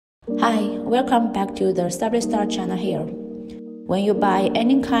Hi, welcome back to the Sublystar channel here. When you buy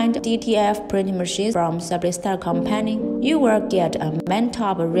any kind of DTF printing machine from Sublystar company, you will get a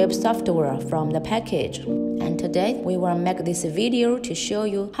Maintop RIP software from the package. And today, we will make this video to show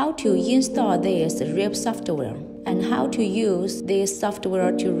you how to install this RIP software and how to use this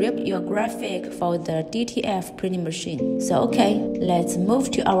software to rip your graphic for the DTF printing machine. So okay, let's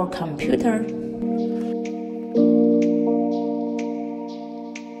move to our computer.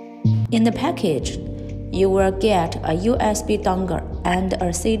 In the package, you will get a USB dongle and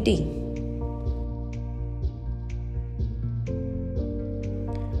a CD.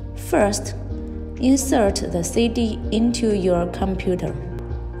 First, insert the CD into your computer.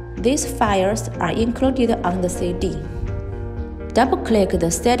 These files are included on the CD. Double-click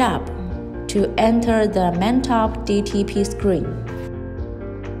the Setup to enter the Maintop DTP screen.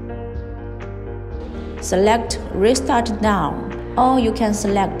 Select Restart Now, or you can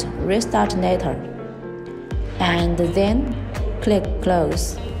select Restart Later, and then click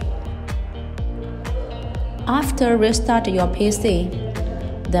Close. After restart your PC,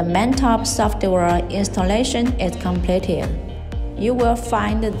 the Maintop software installation is completed. You will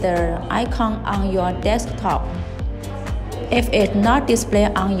find the icon on your desktop. If it's not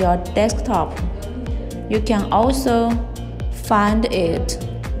displayed on your desktop, you can also find it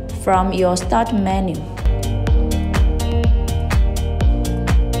from your Start menu.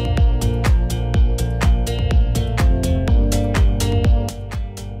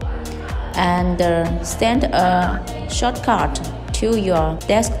 And send a shortcut to your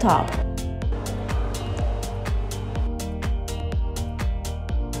desktop.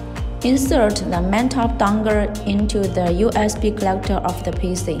 Insert the Maintop dongle into the USB collector of the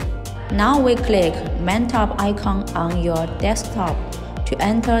PC. Now we click Maintop icon on your desktop to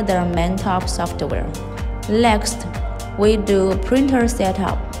enter the Maintop software. Next, we do Printer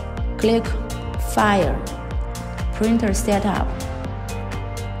Setup. Click File, Printer Setup.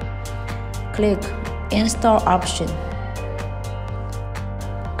 Click Install option.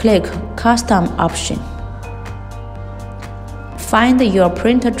 Click Custom option. Find your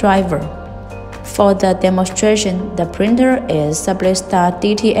printer driver. For the demonstration, the printer is Sublystar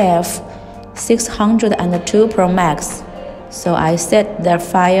DTF 602 Pro Max. So I set the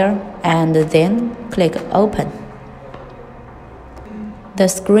file and then click Open. The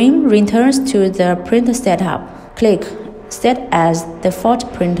screen returns to the printer setup. Click Set as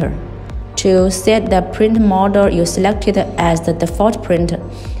Default Printer to set the print model you selected as the default printer,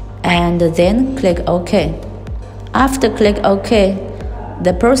 and then click OK. After click OK,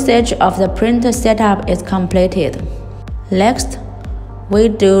 the process of the printer setup is completed. Next, we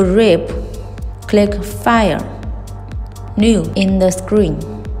do RIP. Click File, New in the screen.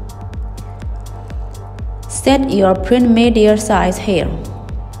 Set your print media size here.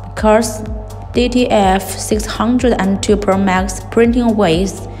 Because DTF 602 Pro Max printing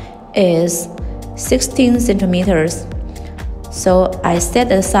width is 16 centimeters, so I set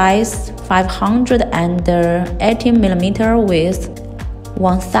the size 580 millimeter with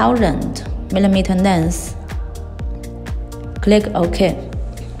 1000 millimeter length. Click OK.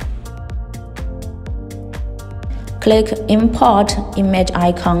 Click Import Image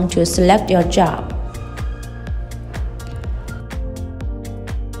icon to select your job.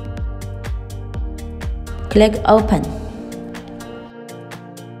 Click Open.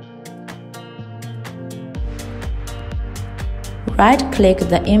 Right-click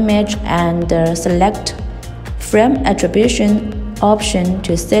the image and select Frame Attribution option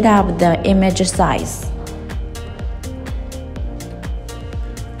to set up the image size.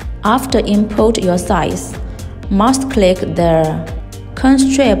 After input your size, must click the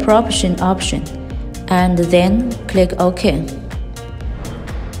Constraint Proportion option and then click OK.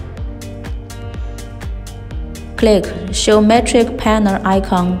 Click Show Metric Panel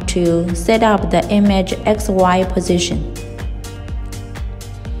icon to set up the image XY position.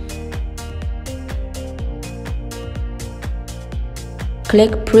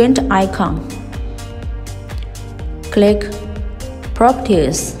 Click Print icon. Click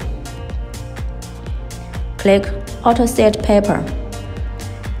Properties. Click Auto Set Paper.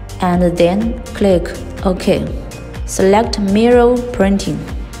 And then click OK. Select Mirror Printing.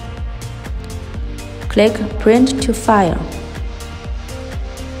 Click Print to File.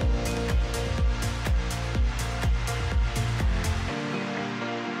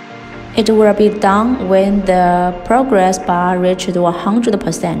 It will be done when the progress bar reaches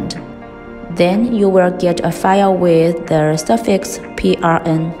 100%. Then you will get a file with the suffix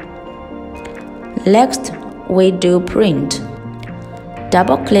PRN. Next, we do Print.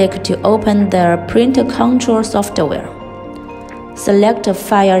 Double-click to open the Print Control software. Select a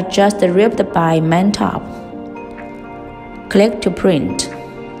file just ripped by Maintop. Click to print.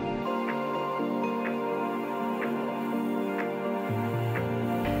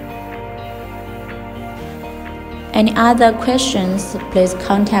 Any other questions, please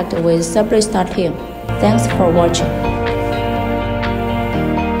contact with Subrestart team. Thanks for watching.